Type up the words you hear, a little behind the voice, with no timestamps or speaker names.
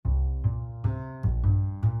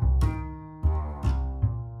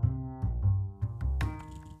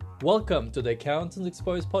Welcome to the Accountants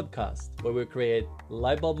Exposed podcast, where we create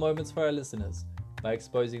light bulb moments for our listeners by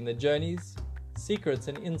exposing the journeys, secrets,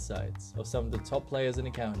 and insights of some of the top players in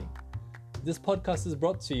accounting. This podcast is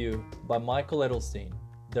brought to you by Michael Edelstein,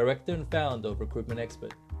 Director and Founder of Recruitment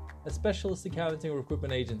Expert, a specialist accounting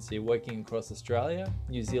recruitment agency working across Australia,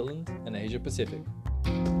 New Zealand, and Asia Pacific.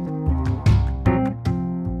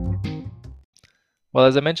 Well,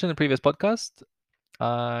 as I mentioned in the previous podcast,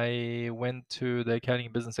 I went to the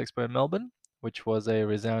Accounting Business Expo in Melbourne, which was a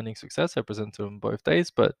resounding success. I presented on both days,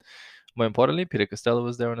 but more importantly, Peter Costello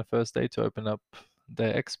was there on the first day to open up the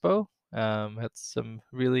expo. Had some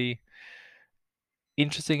really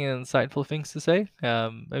interesting and insightful things to say.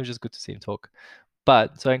 It was just good to see him talk. So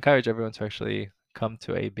I encourage everyone to actually come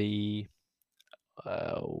to ABE.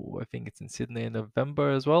 I think it's in Sydney in November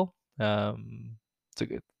as well. It's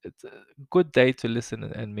a good day to listen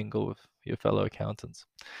and mingle with your fellow accountants,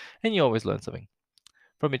 and you always learn something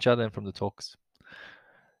from each other and from the talks.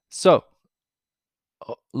 So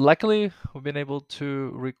luckily we've been able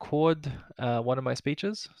to record one of my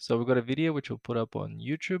speeches, so we've got a video which we'll put up on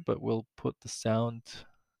YouTube, but we'll put the sound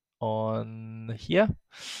on here,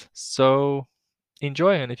 so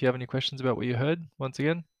enjoy. And if you have any questions about what you heard, once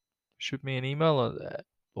again, shoot me an email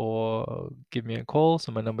or give me a call.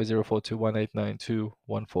 So my number is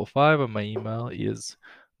 0421892145, and my email is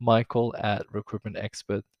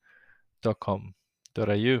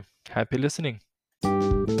michael@recruitmentexpert.com.au. Happy listening.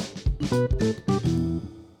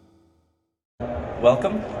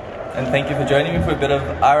 Welcome, and thank you for joining me for a bit of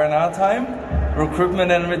R&R time,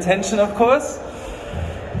 recruitment and retention, of course.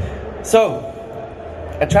 So,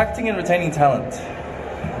 attracting and retaining talent.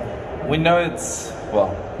 We know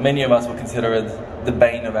many of us will consider it the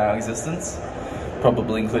bane of our existence,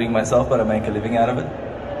 probably including myself, but I make a living out of it.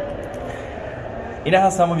 You know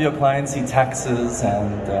how some of your clients see taxes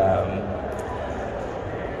and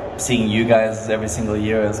seeing you guys every single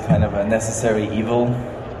year as kind of a necessary evil?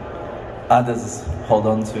 Others hold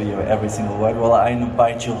on to your every single word. Well, I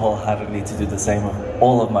invite you wholeheartedly to do the same with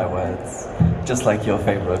all of my words, just like your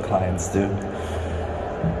favorite clients do.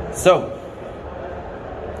 So,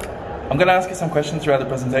 I'm going to ask you some questions throughout the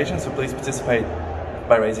presentation, so please participate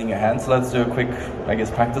by raising your hand. So let's do a quick,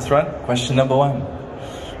 practice run. Question number one.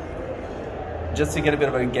 Just to get a bit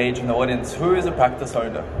of a gauge in the audience, who is a practice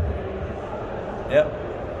owner? Yep,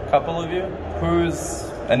 a couple of you. Who's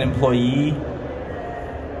an employee?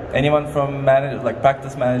 Anyone from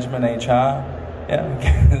practice management, HR? Yeah,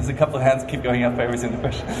 okay. There's a couple of hands keep going up for every single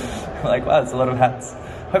question. Wow, it's a lot of hats.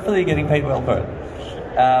 Hopefully you're getting paid well for it.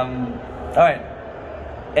 All right.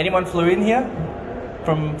 Anyone flew in here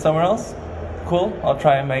from somewhere else? Cool. I'll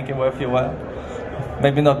try and make it worth your while.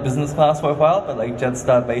 Maybe not business class worthwhile, but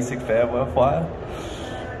Jetstar basic fare worthwhile.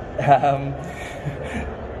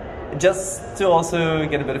 Just to also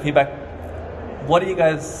get a bit of feedback, what are you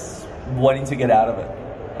guys wanting to get out of it?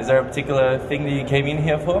 Is there a particular thing that you came in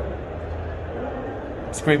here for?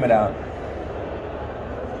 Scream it out.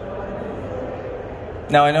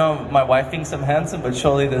 Now, I know my wife thinks I'm handsome, but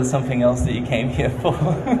surely there's something else that you came here for.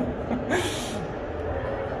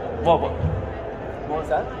 What was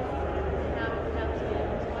that?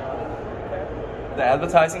 The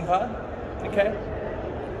advertising part? Okay.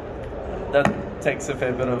 That takes a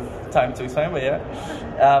fair bit of time to explain, but yeah.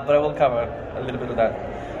 But I will cover a little bit of that.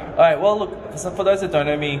 All right, well, look, for those that don't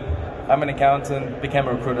know me, I'm an accountant, became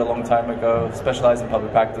a recruiter a long time ago, specialized in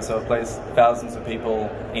public practice, so I've placed thousands of people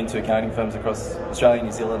into accounting firms across Australia,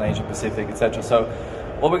 New Zealand, Asia Pacific, etc. So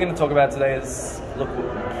what we're going to talk about today is, look,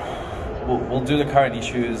 we'll do the current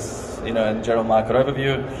issues, and general market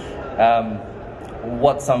overview,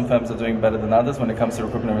 what some firms are doing better than others when it comes to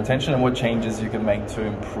recruitment and retention, and what changes you can make to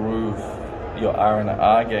improve your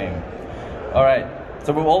R&R game. All right,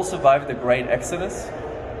 so we've all survived the great exodus.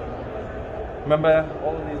 Remember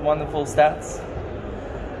all of these wonderful stats?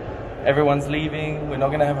 Everyone's leaving, we're not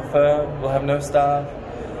going to have a firm, we'll have no staff.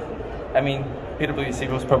 I mean, PwC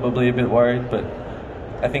was probably a bit worried, but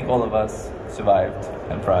I think all of us survived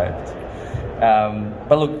and thrived.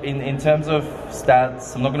 But look, in terms of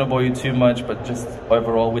stats, I'm not going to bore you too much, but just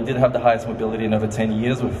overall, we did have the highest mobility in over 10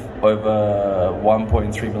 years with over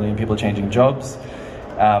 1.3 million people changing jobs.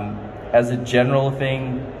 As a general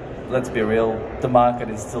thing, let's be real, the market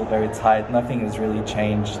is still very tight. Nothing has really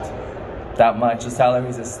changed that much. The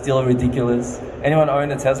salaries are still ridiculous. Anyone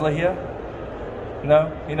own a Tesla here? No?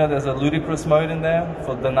 There's a ludicrous mode in there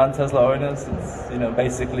for the non-Tesla owners. It's,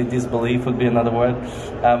 basically disbelief would be another word.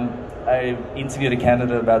 I interviewed a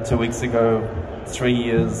candidate about 2 weeks ago, 3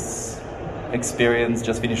 years experience,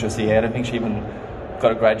 just finished her CA. I don't think she even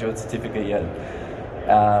got a graduate certificate yet.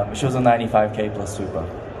 She was on 95K plus super,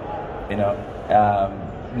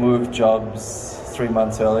 moved jobs 3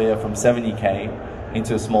 months earlier from 70K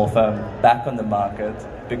into a small firm back on the market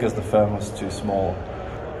because the firm was too small.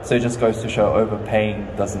 So it just goes to show overpaying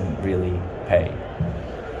doesn't really pay.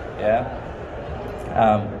 Yeah.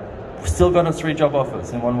 Still got her 3 job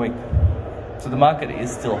offers in 1 week. So the market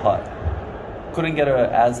is still hot. Couldn't get her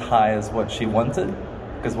as high as what she wanted,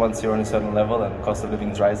 because once you're on a certain level and cost of living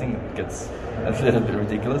is rising, it gets a little bit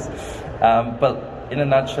ridiculous. But in a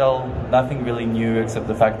nutshell, nothing really new except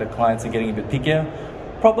the fact that clients are getting a bit pickier,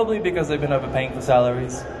 probably because they've been overpaying for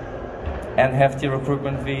salaries and hefty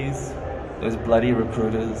recruitment fees. Those bloody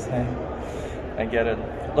recruiters, hey, I get it.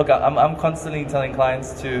 Look, I'm constantly telling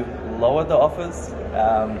clients to lower the offers.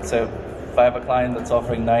 So if I have a client that's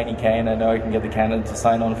offering 90K and I know I can get the candidate to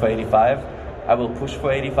sign on for 85, I will push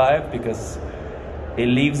for 85 because it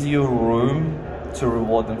leaves you room to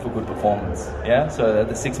reward them for good performance. Yeah. So at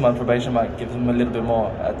the 6-month probation mark, give them a little bit more.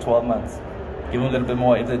 At 12 months, give them a little bit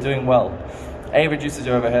more if they're doing well. A, reduces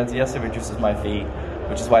your overheads. Yes, it reduces my fee,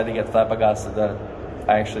 which is why they get flabbergasted that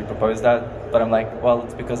I actually proposed that. But I'm like, well,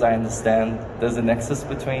 it's because I understand there's a nexus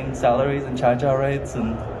between salaries and charge-out rates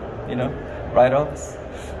and, you know, write-offs,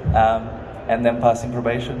 and then passing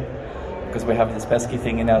probation. Because we have this pesky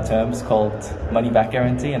thing in our terms called money-back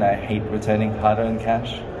guarantee, and I hate returning hard-earned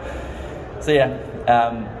cash. So yeah,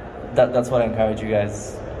 that's what I encourage you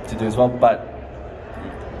guys to do as well. But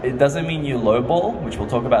it doesn't mean you lowball, which we'll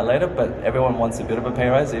talk about later, but everyone wants a bit of a pay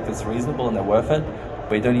rise if it's reasonable and they're worth it,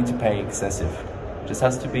 but you don't need to pay excessive. It just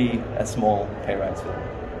has to be a small pay rise for them.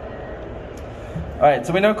 All right,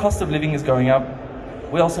 so we know cost of living is going up.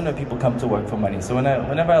 We also know people come to work for money. So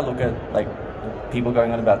whenever I look at like people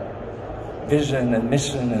going on about vision and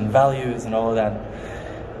mission and values and all of that,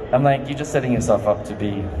 I'm like, you're just setting yourself up to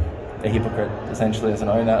be a hypocrite, essentially, as an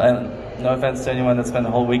owner. And no offense to anyone that spent a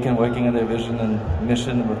whole weekend working on their vision and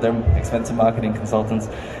mission with their expensive marketing consultants.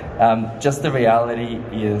 Just the reality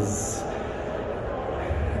is,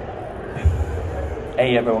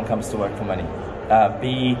 A, everyone comes to work for money.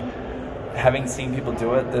 B, having seen people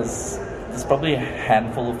do it, there's probably a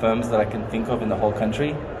handful of firms that I can think of in the whole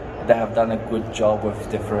country that have done a good job of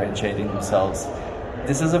differentiating themselves.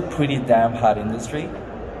 This is a pretty damn hard industry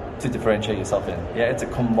to differentiate yourself in. Yeah, it's a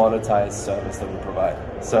commoditized service that we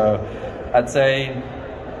provide. So I'd say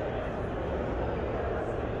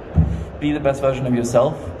be the best version of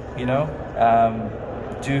yourself, you know,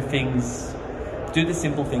 do the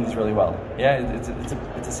simple things really well. Yeah,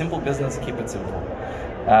 it's a simple business, keep it simple.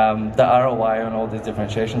 The ROI on all this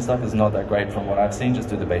differentiation stuff is not that great from what I've seen. Just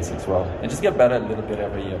do the basics well and just get better a little bit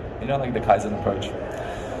every year, you know, like the Kaizen approach.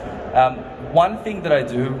 One thing that I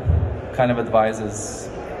do kind of advise is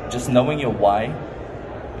just knowing your why.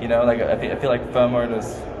 You know, like I feel like firm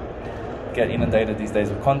owners get inundated these days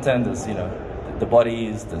with content. There's, you know, the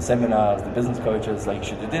bodies, the seminars, the business coaches, like you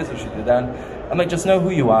should do this, you should do that. I'm like, just know who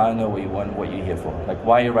you are, know what you want, what you're here for, like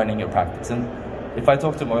why you're running your practice. And if I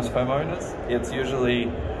talk to most firm owners, it's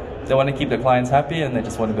usually they want to keep their clients happy and they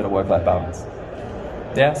just want a bit of work-life balance.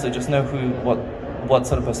 Yeah, so just know what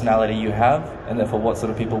sort of personality you have, and therefore what sort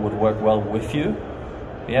of people would work well with you.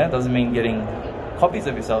 Yeah, doesn't mean getting copies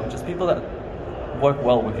of yourself, just people that work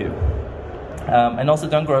well with you. And also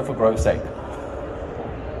don't grow for growth's sake.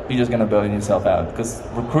 You're just going to burn yourself out, because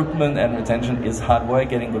recruitment and retention is hard work,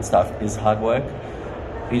 getting good stuff is hard work.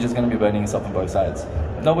 You're just going to be burning yourself on both sides.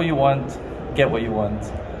 Know what you want, get what you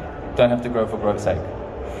want. Don't have to grow for growth's sake.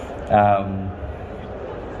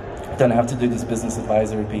 Don't have to do this business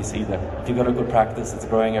advisory piece either. If you've got a good practice, it's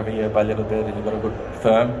growing every year by a little bit, and you've got a good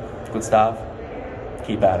firm, good staff,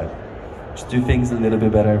 keep at it. Just do things a little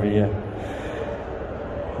bit better every year.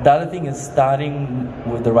 The other thing is starting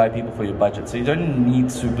with the right people for your budget. So you don't need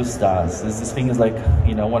superstars. There's this thing is like,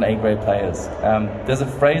 you know, want A-grade players. There's a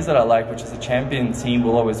phrase that I like, which is a champion team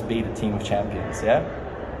will always beat a team of champions, yeah?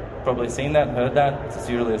 Probably seen that, heard that. It's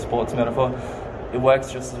usually a sports metaphor. It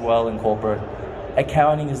works just as well in corporate.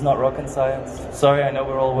 Accounting is not rocket science. Sorry, I know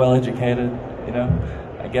we're all well educated, you know.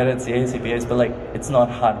 I get it, CAs, CPAs, but like, it's not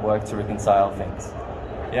hard work to reconcile things,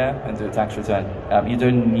 yeah, and do a tax return. You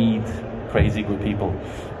don't need crazy good people.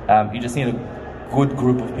 You just need a good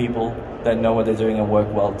group of people that know what they're doing and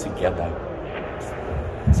work well together.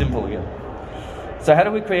 Simple again. So how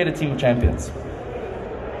do we create a team of champions?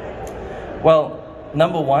 Well,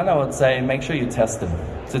 number one, I would say make sure you test them.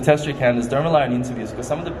 So test your candidates. Don't rely on interviews, because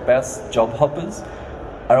some of the best job hoppers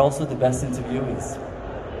are also the best interviewees.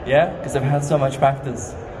 Yeah, because they've had so much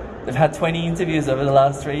practice. They've had 20 interviews over the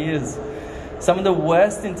last 3 years. Some of the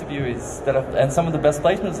worst interviewees and some of the best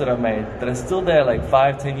placements that I've made that are still there like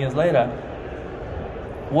 5-10 years later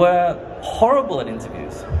were horrible at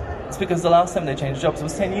interviews. It's because the last time they changed jobs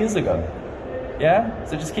was 10 years ago. Yeah?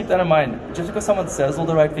 So just keep that in mind. Just because someone says all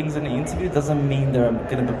the right things in the interview doesn't mean they're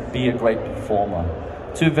going to be a great performer.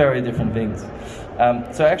 Two very different things.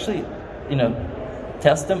 So actually,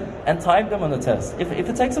 test them and type them on the test. If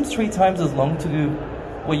it takes them 3 times as long to do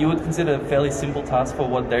what you would consider a fairly simple task for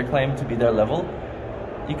what they're claiming to be their level,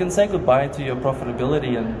 you can say goodbye to your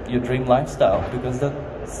profitability and your dream lifestyle, because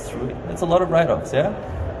that's a lot of write-offs, yeah?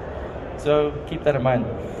 So keep that in mind.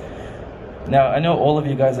 Now, I know all of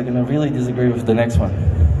you guys are going to really disagree with the next one.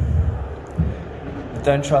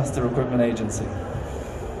 Don't trust the recruitment agency.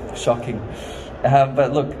 Shocking.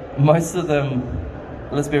 But look, most of them,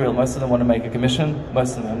 let's be real, most of them want to make a commission.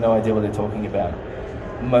 Most of them have no idea what they're talking about.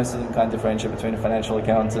 Most of them can't differentiate between a financial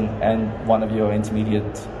accountant and one of your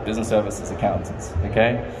intermediate business services accountants,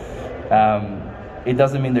 okay? It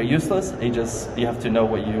doesn't mean they're useless. You have to know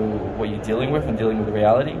what you're dealing with and dealing with the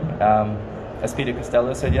reality. As Peter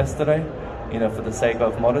Costello said yesterday, for the sake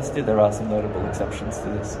of modesty, there are some notable exceptions to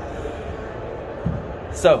this.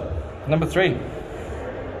 So, number 3,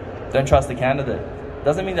 don't trust the candidate.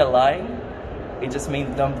 Doesn't mean they're lying. It just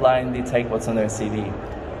means don't blindly take what's on their CV.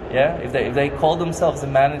 Yeah, if they call themselves a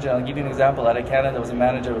manager, I'll give you an example. I had a candidate that was a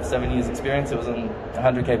manager with 7 years experience. It was on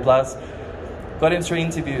 100K plus. Got him 3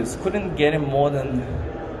 interviews. Couldn't get him more than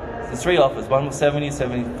the 3 offers. One was 70,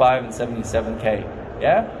 75, and 77K.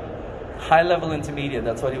 Yeah, high level intermediate.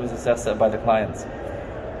 That's what he was assessed at by the clients.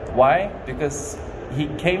 Why? Because he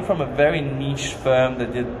came from a very niche firm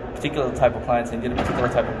that did a particular type of clients and did a particular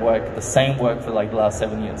type of work, the same work for like the last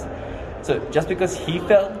 7 years. So just because he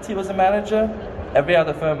felt he was a manager, every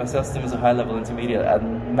other firm assessed him as a high-level intermediate at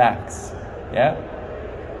max, yeah?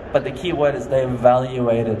 But the key word is they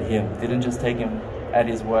evaluated him, didn't just take him at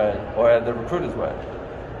his word or at the recruiter's word.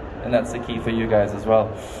 And that's the key for you guys as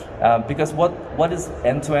well. Because what is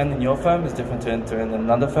end-to-end in your firm is different to end-to-end in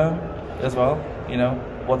another firm as well.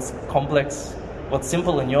 What's complex, what's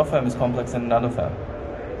simple in your firm is complex in another firm.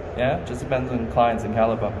 Yeah, just depends on clients and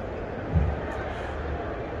caliber.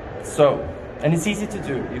 So, and it's easy to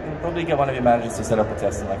do. You can probably get one of your managers to set up a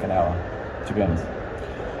test in like an hour, to be honest.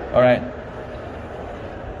 All right.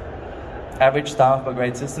 Average staff but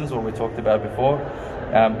great systems, what we talked about before.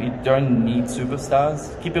 You don't need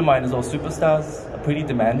superstars. Keep in mind as well, superstars are pretty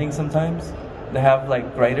demanding sometimes. They have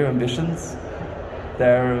like greater ambitions.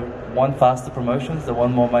 They want faster promotions. They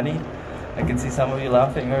want more money. I can see some of you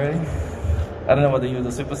laughing already. I don't know whether you're the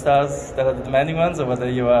superstars that are the demanding ones or whether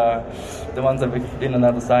you are the ones that have been on the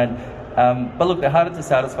other side. But look, they're harder to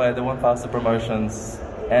satisfy. They want faster promotions,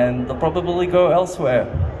 and they'll probably go elsewhere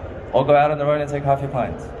or go out on their own and take half your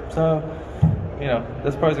clients. So,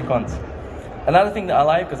 there's pros and cons. Another thing that I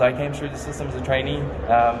like, because I came through the system as a trainee,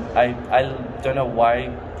 I don't know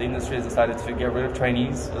why the industry has decided to get rid of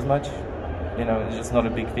trainees as much. It's just not a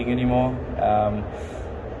big thing anymore.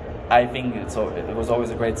 I think it was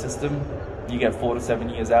always a great system. You get 4 to 7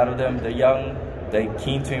 years out of them. They're young, they're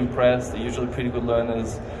keen to impress, they're usually pretty good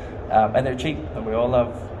learners. And they're cheap, and we all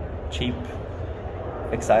love cheap,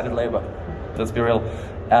 excited labor. Let's be real.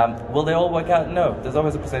 Will they all work out? No. There's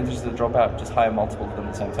always a percentage that drop out. Just hire multiple of them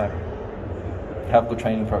at the same time. Have good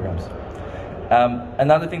training programs.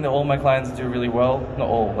 Another thing that all my clients do really well, not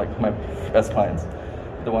all, like my best clients,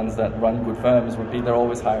 the ones that run good firms, would be they're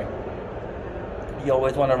always hiring. You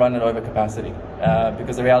always want to run it over capacity,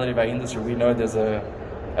 because the reality of our industry, we know there's a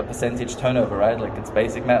percentage turnover, right? Like it's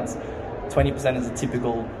basic maths. 20% is a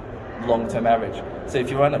typical long-term average. So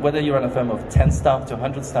if you whether you run a firm of 10 staff to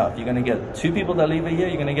 100 staff, you're going to get 2 people that leave a year,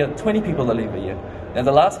 you're going to get 20 people that leave a year. Now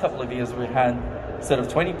the last couple of years we had, instead of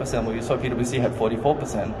 20%, where you saw PwC had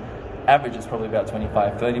 44%, average is probably about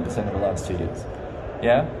 25-30% over the last 2 years.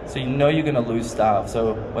 Yeah? So you're going to lose staff.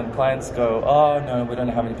 So when clients go, oh no, we don't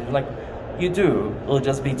have any people, like, you do. It'll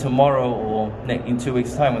just be tomorrow or in 2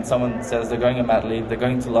 weeks' time when someone says they're going on mat leave, they're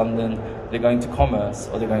going to London, they're going to commerce,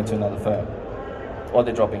 or they're going to another firm, or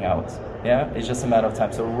they're dropping hours. Yeah, it's just a matter of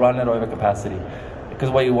time. So run it over capacity, because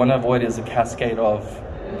what you want to avoid is a cascade of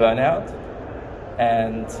burnout.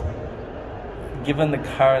 And given the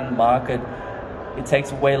current market, it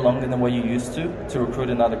takes way longer than what you used to recruit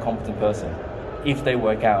another competent person, if they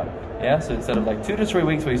work out. Yeah, so instead of like 2 to 3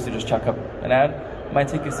 weeks, we used to just chuck up an ad. It might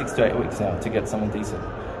take you 6 to 8 weeks now to get someone decent.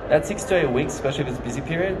 That 6 to 8 weeks, especially if it's a busy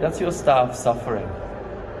period, that's your staff suffering.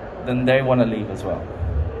 Then they want to leave as well.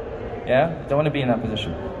 Yeah, don't want to be in that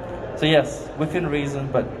position. So yes, within reason,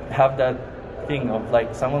 but have that thing of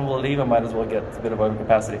like someone will leave, I might as well get a bit of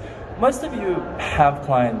overcapacity. Most of you have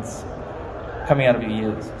clients coming out of your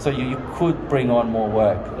years, so you could bring on more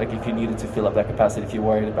work, like if you needed to fill up that capacity, if you're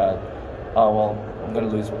worried about, oh well, I'm going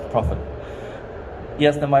to lose profit.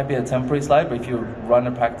 yes, there might be a temporary slide, but if you run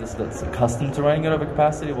a practice that's accustomed to running at over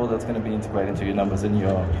capacity, well, that's going to be integrated into your numbers and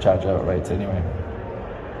your charge out rates anyway.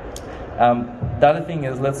 The other thing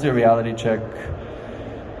is, let's do a reality check.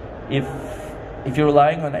 If you're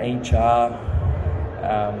relying on HR,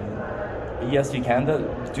 yes, you can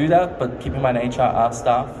do that, but keep in mind HR are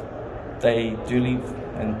staff. They do leave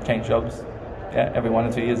and change jobs, yeah, every 1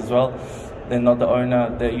 or 2 years as well. They're not the owner.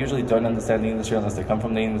 They usually don't understand the industry unless they come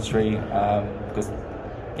from the industry, because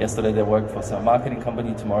yesterday they worked for some marketing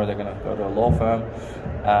company, tomorrow they're going to go to a law firm,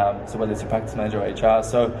 so whether it's your practice manager or HR.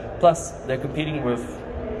 So plus they're competing with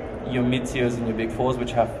your mid-tiers and your big fours,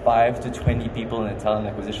 which have 5 to 20 people in their talent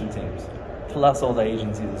acquisition teams, plus all the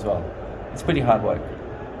agencies as well. It's pretty hard work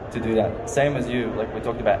to do that. Same as you, like we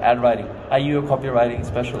talked about ad writing. Are you a copywriting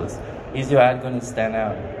specialist? Is your ad going to stand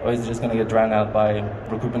out, or is it just going to get drowned out by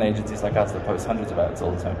recruitment agencies like us that post hundreds of ads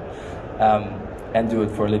all the time, and do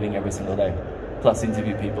it for a living every single day, plus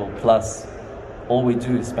interview people, plus all we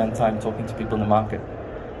do is spend time talking to people in the market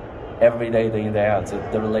every day, day in, day out, so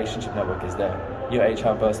the relationship network is there. Your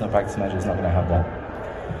HR person or practice manager is not going to have that.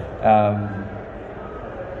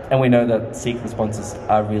 And we know that seek responses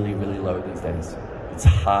are really, really low these days. It's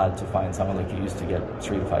hard to find someone like you used to get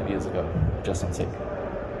 3 to 5 years ago, just on seek.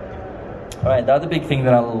 All right, the other big thing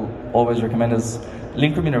that I'll always recommend is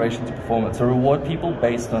link remuneration to performance. So reward people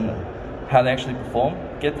based on how they actually perform.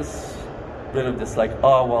 Get rid of this like,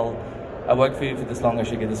 oh, well, I worked for you for this long, I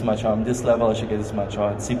should get this much, or I'm this level, I should get this much,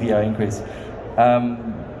 or CPI increase.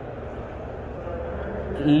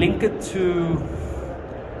 Link it to,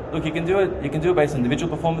 look, you can do it based on individual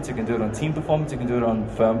performance, you can do it on team performance, you can do it on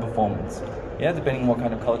firm performance. Yeah, depending on what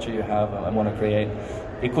kind of culture you have and want to create.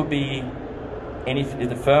 It could be if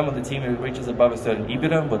the firm or the team reaches above a certain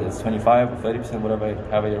EBITDA, whether it's 25 or 30%, whatever,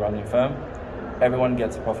 however you run your firm, everyone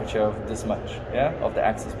gets a profit share of this much, yeah, of the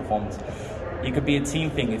access performance. It could be a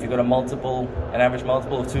team thing. If you've got an average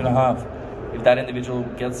multiple of 2.5, if that individual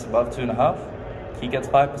gets above 2.5, he gets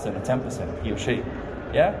 5% or 10%, he or she,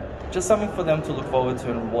 yeah? Just something for them to look forward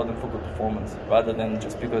to and reward them for good performance, rather than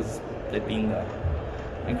just because they've been there.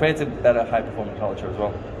 And creates a better high-performing culture as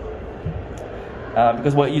well.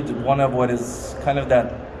 Because what you want to avoid is kind of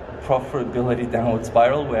that profitability downward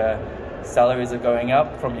spiral where salaries are going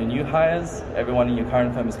up from your new hires, everyone in your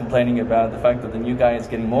current firm is complaining about the fact that the new guy is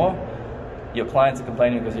getting more, your clients are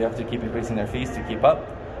complaining because you have to keep increasing their fees to keep up,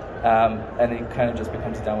 and it kind of just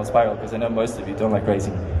becomes a downward spiral, because I know most of you don't like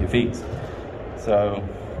raising your fees. So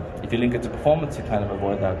if you link it to performance, you kind of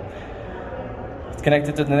avoid that. It's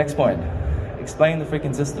connected to the next point. Explain the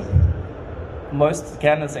freaking system. Most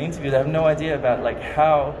candidates I interview, they have no idea about like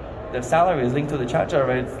how their salary is linked to the charge-out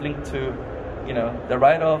rate, it's linked to, you know, the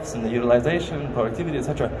write-offs and the utilization, productivity,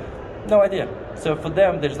 etc. No idea. So for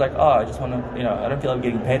them, they're just like, oh, I just want to, you know, I don't feel I'm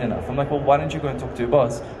getting paid enough. I'm like, well, why don't you go and talk to your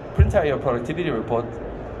boss, print out your productivity report,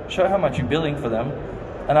 show how much you're billing for them,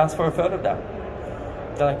 and ask for a third of that.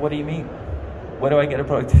 They're like, what do you mean? Where do I get a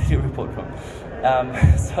productivity report from?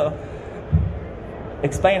 So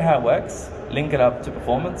explain how it works, link it up to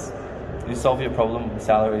performance. You solve your problem with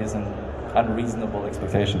salaries and unreasonable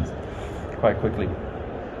expectations quite quickly.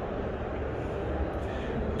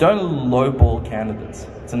 Don't lowball candidates.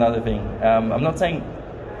 It's another thing. I'm not saying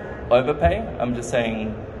overpay. I'm just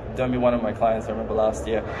saying don't be one of my clients. I remember last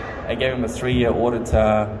year, I gave him a 3-year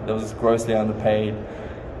auditor that was grossly underpaid.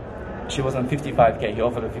 She was on 55K. He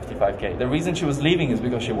offered her 55K. The reason she was leaving is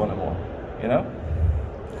because she wanted more, you know?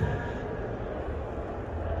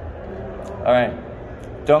 All right.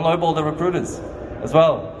 Don't lowball the recruiters as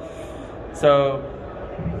well. So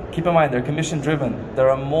keep in mind, they're commission driven. There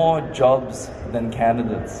are more jobs than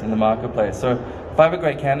candidates in the marketplace. So if I have a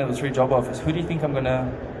great candidate with 3 job offers, who do you think I'm going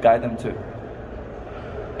to guide them to?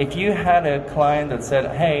 If you had a client that said,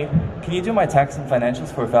 hey, can you do my tax and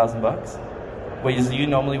financials for $1,000? Whereas you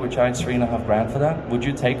normally would charge $3.5 grand for that, would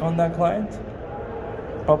you take on that client?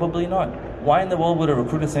 Probably not. Why in the world would a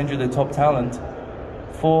recruiter send you the top talent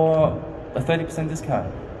for a 30%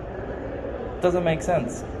 discount? Doesn't make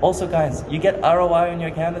sense. Also, guys, you get ROI on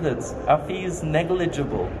your candidates. Our fee is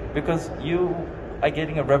negligible because you are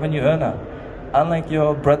getting a revenue earner. Unlike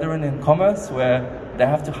your brethren in commerce, where they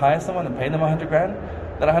have to hire someone and pay them 100 grand,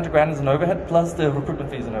 that 100 grand is an overhead plus the recruitment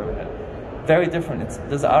fee is an overhead. Very different.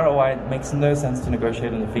 There's ROI. It makes no sense to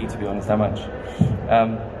negotiate on the fee, to be honest, that much.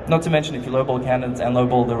 Not to mention, if you lowball candidates and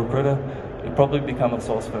lowball the recruiter, you'll probably become a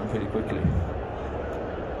source firm pretty quickly.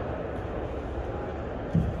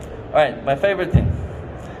 All right, my favorite thing.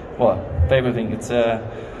 Well, favorite thing. It's the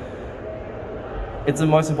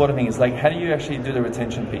most important thing. It's like, how do you actually do the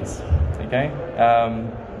retention piece? Okay,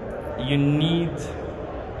 you need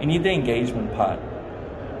the engagement part.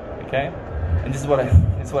 Okay, And this is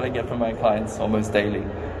what I get from my clients almost daily.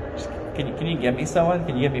 Just, can you get me someone?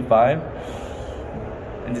 Can you get me 5?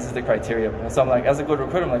 And this is the criteria. So I'm like, as a good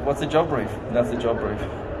recruiter, I'm like, what's the job brief? And that's the job brief.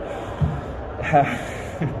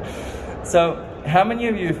 So how many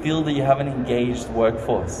of you feel that you have an engaged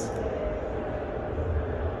workforce?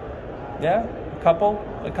 Yeah, a couple,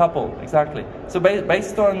 exactly. So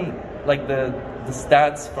based on like the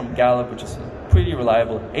stats from Gallup, which is pretty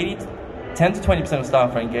reliable, 10 to 20% of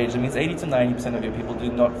staff are engaged. It means 80 to 90% of your people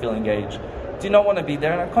do not feel engaged, do not want to be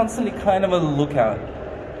there, and are constantly kind of on the lookout.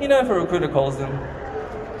 You know, if a recruiter calls them,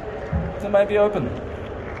 they might be open.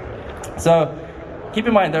 So keep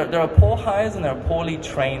in mind, there are poor hires and there are poorly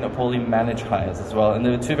trained or poorly managed hires as well, and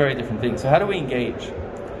there are two very different things. So how do we engage?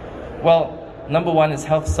 Well, number one is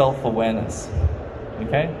have self-awareness,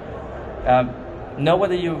 okay? Know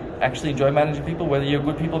whether you actually enjoy managing people, whether you're a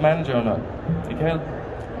good people manager or not, okay?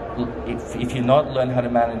 If you're not, learn how to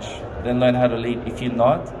manage, then learn how to lead. If you're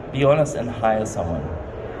not, be honest and hire someone.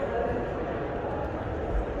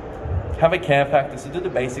 Have a care factor, so do the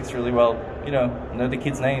basics really well. You know the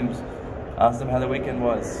kids' names, ask them how the weekend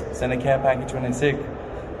was, send a care package when they're sick,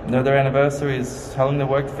 know their anniversaries, how long they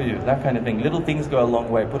worked for you, that kind of thing. Little things go a long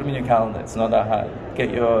way. Put them in your calendar, it's not that hard.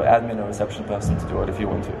 Get your admin or reception person to do it if you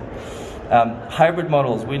want to. Hybrid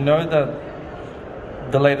models, we know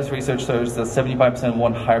that the latest research shows that 75%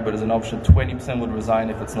 want hybrid as an option, 20% would resign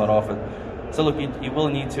if it's not offered. So look, you will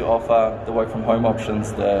need to offer the work from home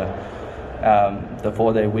options, the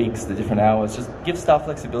 4-day weeks, the different hours. Just give staff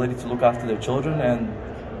flexibility to look after their children and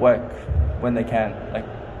work when they can. Like,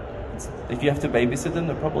 if you have to babysit them,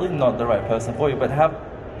 they're probably not the right person for you, but have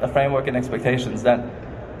a framework and expectations that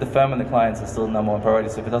the firm and the clients are still the number one priority.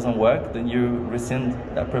 So if it doesn't work, then you rescind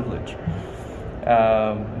that privilege.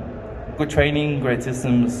 Good training, great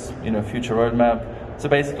systems, future roadmap. So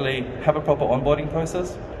basically, have a proper onboarding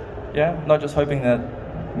process. Yeah, not just hoping that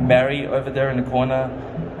Mary over there in the corner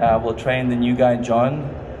will train the new guy, John,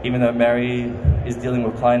 even though Mary is dealing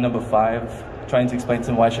with client number 5, trying to explain to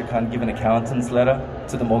him why she can't give an accountant's letter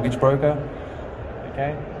to the mortgage broker.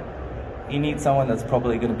 Okay? You need someone that's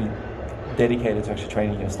probably going to be dedicated to actually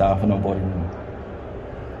training your staff and onboarding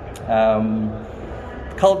them.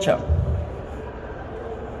 Culture.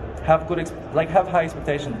 Have high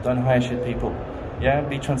expectations. Don't hire shit people. Yeah,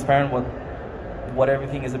 be transparent what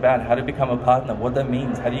everything is about. How to become a partner. What that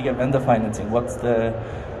means. How do you get vendor financing? What's the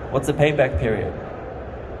payback period?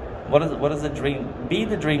 What is the dream? Be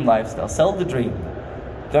the dream lifestyle. Sell the dream.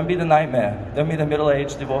 Don't be the nightmare. Don't be the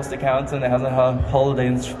middle-aged divorced accountant that hasn't had a holiday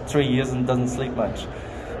in 3 years and doesn't sleep much,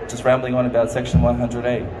 just rambling on about Section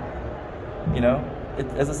 100A.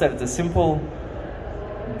 As I said, it's a simple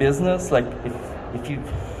business. Like if you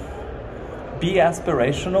be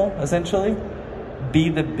aspirational, essentially, be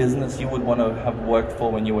the business you would want to have worked for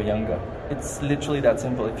when you were younger. It's literally that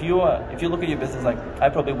simple. If you look at your business like, I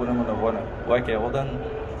probably wouldn't want to work here, well then,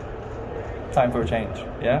 time for a change,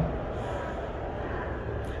 yeah?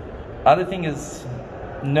 Other thing is,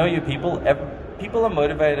 know your people. People are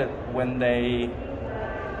motivated when they're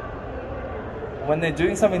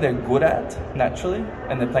doing something they're good at, naturally,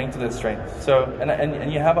 and they're playing to their strengths. So,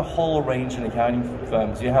 and you have a whole range in accounting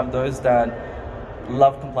firms. You have those that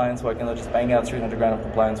love compliance work and they'll just bang out 300 grand of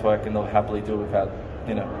compliance work and they'll happily do it without,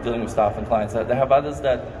 dealing with staff and clients. They have others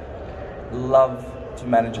that love to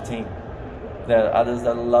manage a team. There are others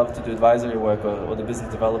that love to do advisory work or the business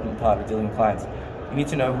development part of dealing with clients. You need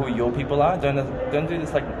to know who your people are. Don't do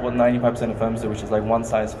this like what 95% of firms do, which is like one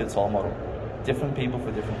size fits all model. Different people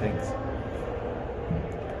for different things.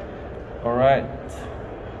 All right.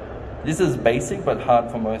 This is basic but hard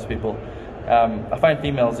for most people. I find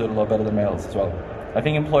females do it a lot better than males as well. I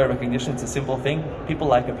think employer recognition is a simple thing. People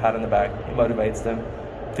like a pat on the back. It motivates them.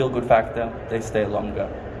 Feel good factor. They stay longer.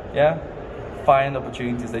 Yeah? Find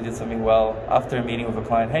opportunities. They did something well. After a meeting with a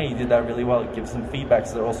client, hey, you did that really well. Give them feedback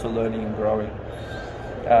so they're also learning and growing.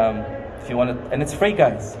 If you want to, and it's free,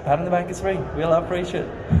 guys. Pat on the back is free. We love free shit.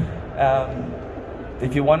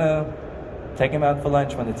 If you want to, take them out for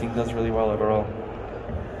lunch when the team does really well overall.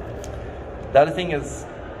 The other thing is,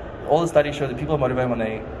 all the studies show that people are motivated when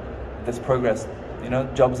there's progress.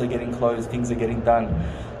 Jobs are getting closed, things are getting done.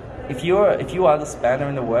 If you are the spanner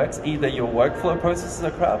in the works, either your workflow processes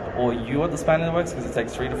are crap, or you are the spanner in the works because it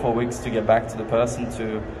takes 3 to 4 weeks to get back to the person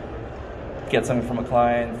to get something from a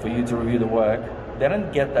client, for you to review the work. They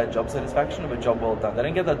don't get that job satisfaction of a job well done. They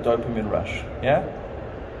don't get that dopamine rush. Yeah.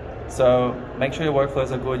 So make sure your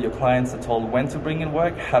workflows are good. Your clients are told when to bring in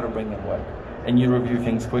work, how to bring in work, and you review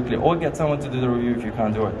things quickly, or get someone to do the review if you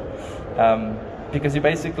can't do it. Because you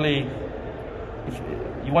basically, if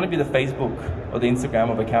you want to be the Facebook or the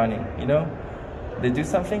Instagram of accounting, They do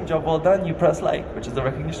something, job well done, you press like, which is the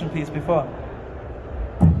recognition piece before.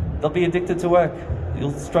 They'll be addicted to work.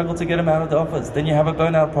 You'll struggle to get them out of the office. Then you have a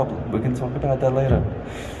burnout problem. We can talk about that later.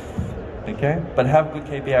 Okay? But have good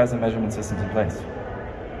KPIs and measurement systems in place.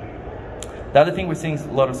 The other thing we're seeing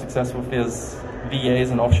a lot of success with is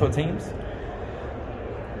VAs and offshore teams.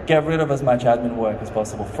 Get rid of as much admin work as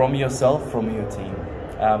possible from yourself, from your team.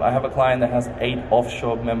 I have a client that has 8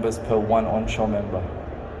 offshore members per 1 onshore member.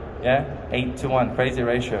 Yeah? 8 to 1, crazy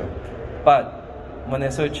ratio. But when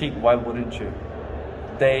they're so cheap, why wouldn't you?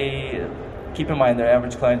 They, keep in mind, their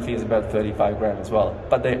average client fee is about 35 grand as well.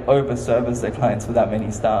 But they over-service their clients with that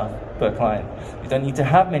many staff per client. You don't need to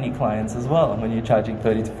have many clients as well when you're charging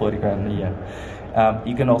 30 to 40 grand a year.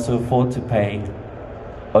 You can also afford to pay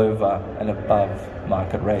over and above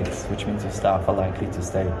market rates, which means your staff are likely to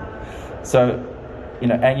stay. So,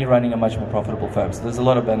 and you're running a much more profitable firm. So there's a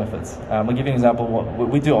lot of benefits. I'll give you an example.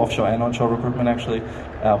 We do offshore and onshore recruitment, actually.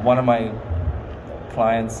 One of my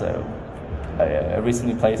clients I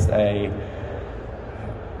recently placed a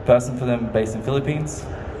person for them based in Philippines.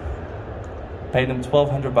 Paid them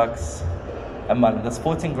 $1,200 a month. That's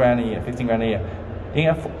 14 grand a year, 15 grand a year. You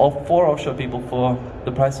have 4 offshore people for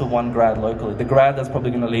the price of 1 grad locally. The grad that's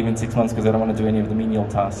probably going to leave in 6 months because they don't want to do any of the menial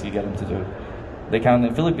tasks you get them to do. The accountant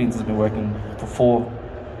in the Philippines has been working for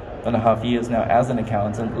 4.5 years now as an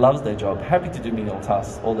accountant, loves their job, happy to do menial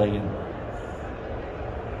tasks all day in.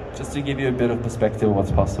 Just to give you a bit of perspective of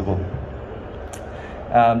what's possible.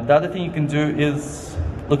 The other thing you can do is,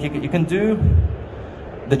 look, you can do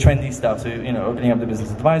the trendy stuff. So, opening up the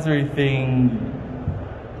business advisory thing,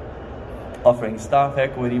 offering staff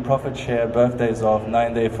equity, profit share, birthdays off,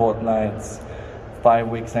 9-day fortnights, 5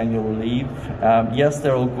 weeks annual leave. Yes,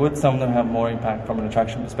 they're all good. Some of them have more impact from an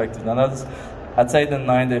attraction perspective than others. I'd say the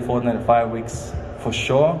 9-day fortnight and 5 weeks for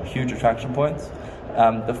sure, huge attraction points.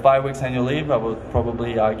 The 5 weeks annual leave, I would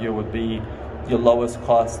probably argue, would be your lowest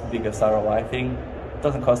cost, biggest ROI thing. It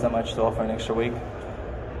doesn't cost that much to offer an extra week.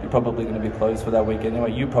 You're probably going to be closed for that week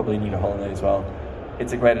anyway. You probably need a holiday as well.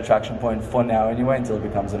 It's a great attraction point for now anyway, until it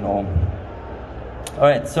becomes a norm. All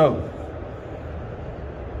right, so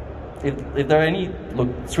if there are any,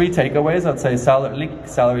 3 takeaways, I'd say link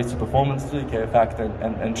salaries to performance, to the care factor,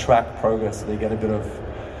 and track progress so they get a bit of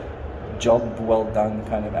job well done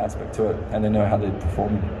kind of aspect to it, and they know how they're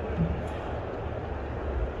performing.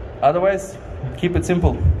 Otherwise, keep it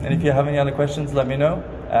simple. And if you have any other questions, let me know.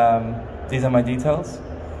 These are my details,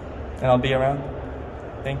 and I'll be around.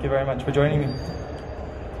 Thank you very much for joining me.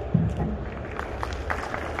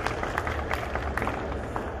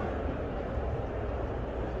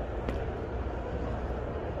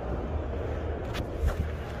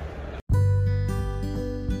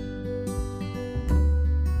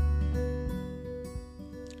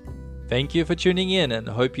 Thank you for tuning in and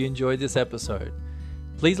hope you enjoyed this episode.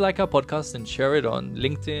 Please like our podcast and share it on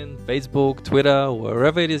LinkedIn, Facebook, Twitter, or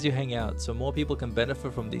wherever it is you hang out so more people can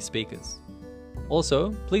benefit from these speakers.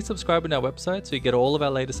 Also, please subscribe on our website so you get all of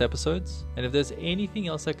our latest episodes. And if there's anything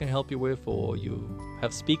else I can help you with, or you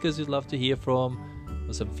have speakers you'd love to hear from,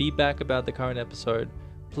 or some feedback about the current episode,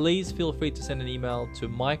 please feel free to send an email to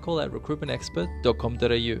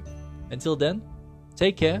michael@recruitmentexpert.com.au. Until then,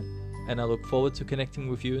 take care, and I look forward to connecting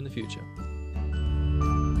with you in the future.